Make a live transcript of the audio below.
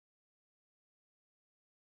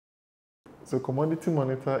So Commodity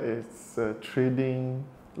Monitor is a trading,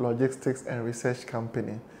 logistics, and research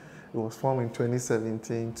company. It was formed in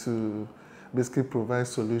 2017 to basically provide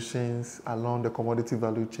solutions along the commodity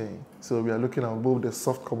value chain. So we are looking at both the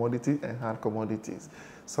soft commodity and hard commodities.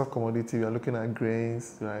 Soft commodity, we are looking at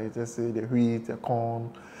grains, right? Just say the wheat, the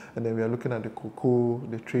corn, and then we are looking at the cocoa,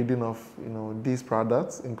 the trading of these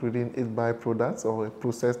products, including its byproducts or a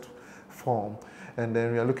processed form. And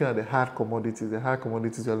then we are looking at the hard commodities. The hard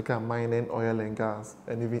commodities, we are looking at mining, oil and gas,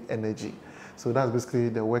 and even energy. So that's basically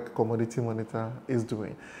the work Commodity Monitor is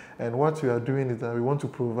doing. And what we are doing is that we want to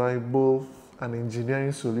provide both an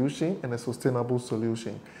engineering solution and a sustainable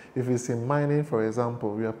solution. If it's in mining, for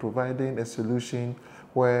example, we are providing a solution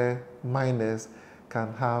where miners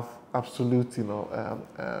can have absolute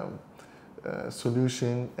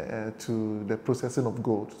solution to the processing of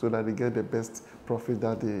gold so that they get the best profit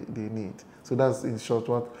that they need. So that's in short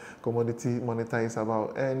what Commodity Monitor is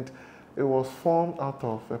about. And it was formed out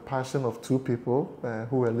of a passion of two people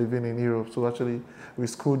who were living in Europe. So actually we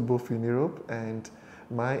schooled both in Europe, and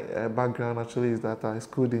my background actually is that I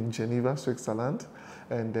schooled in Geneva, Switzerland.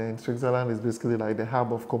 And then Switzerland is basically like the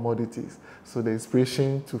hub of commodities. So the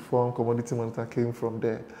inspiration to form Commodity Monitor came from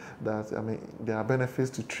there. That, there are benefits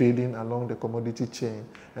to trading along the commodity chain,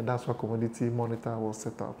 and that's what Commodity Monitor was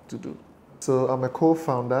set up to do. So I'm a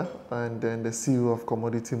co-founder and then the CEO of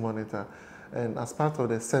Commodity Monitor. And as part of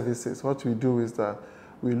the services, what we do is that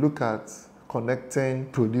we look at connecting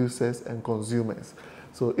producers and consumers.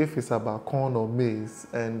 So if it's about corn or maize,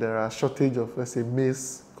 and there are shortage of, let's say,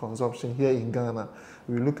 maize consumption here in Ghana,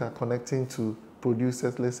 we look at connecting to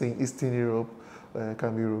producers, let's say in Eastern Europe. It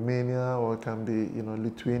can be Romania, or it can be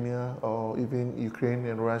Lithuania, or even Ukraine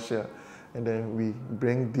and Russia. And then we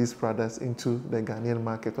bring these products into the Ghanaian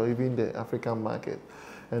market or even the African market.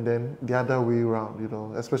 And then the other way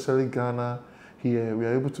around, especially Ghana, here we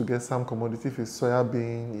are able to get some commodity, if it's soya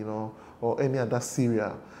bean, or any other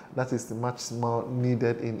cereal that is much more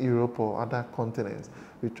needed in Europe or other continents.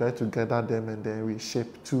 We try to gather them and then we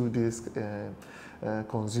ship to these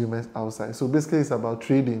consumers outside. So basically it's about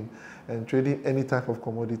trading, and trading any type of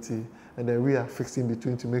commodity, and then we are fixing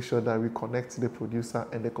between to make sure that we connect the producer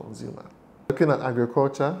and the consumer. Looking at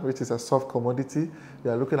agriculture, which is a soft commodity,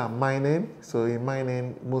 we are looking at mining. So in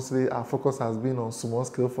mining, mostly our focus has been on small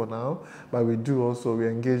scale for now, but we're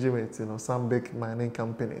engaging with some big mining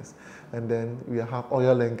companies. And then we have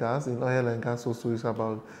oil and gas. In oil and gas also is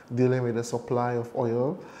about dealing with the supply of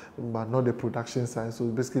oil, but not the production side. So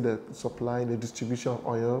basically the supply, the distribution of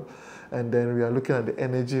oil. And then we are looking at the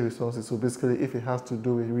energy resources. So basically if it has to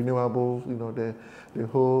do with renewable, the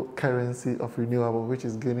whole currency of renewable, which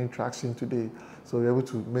is gaining traction today. So we're able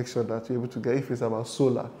to make sure that we're able to get, if it's about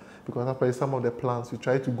solar, because after some of the plants, we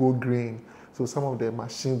try to go green. So some of the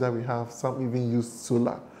machines that we have, some even use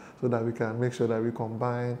solar, so that we can make sure that we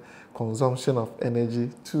combine consumption of energy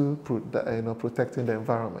to protecting the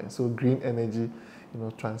environment. So green energy,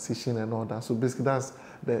 transition and all that. So basically that's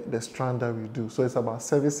the strand that we do. So it's about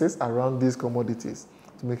services around these commodities,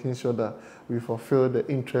 to making sure that we fulfill the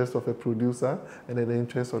interest of a producer and then the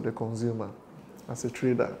interest of the consumer as a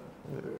trader.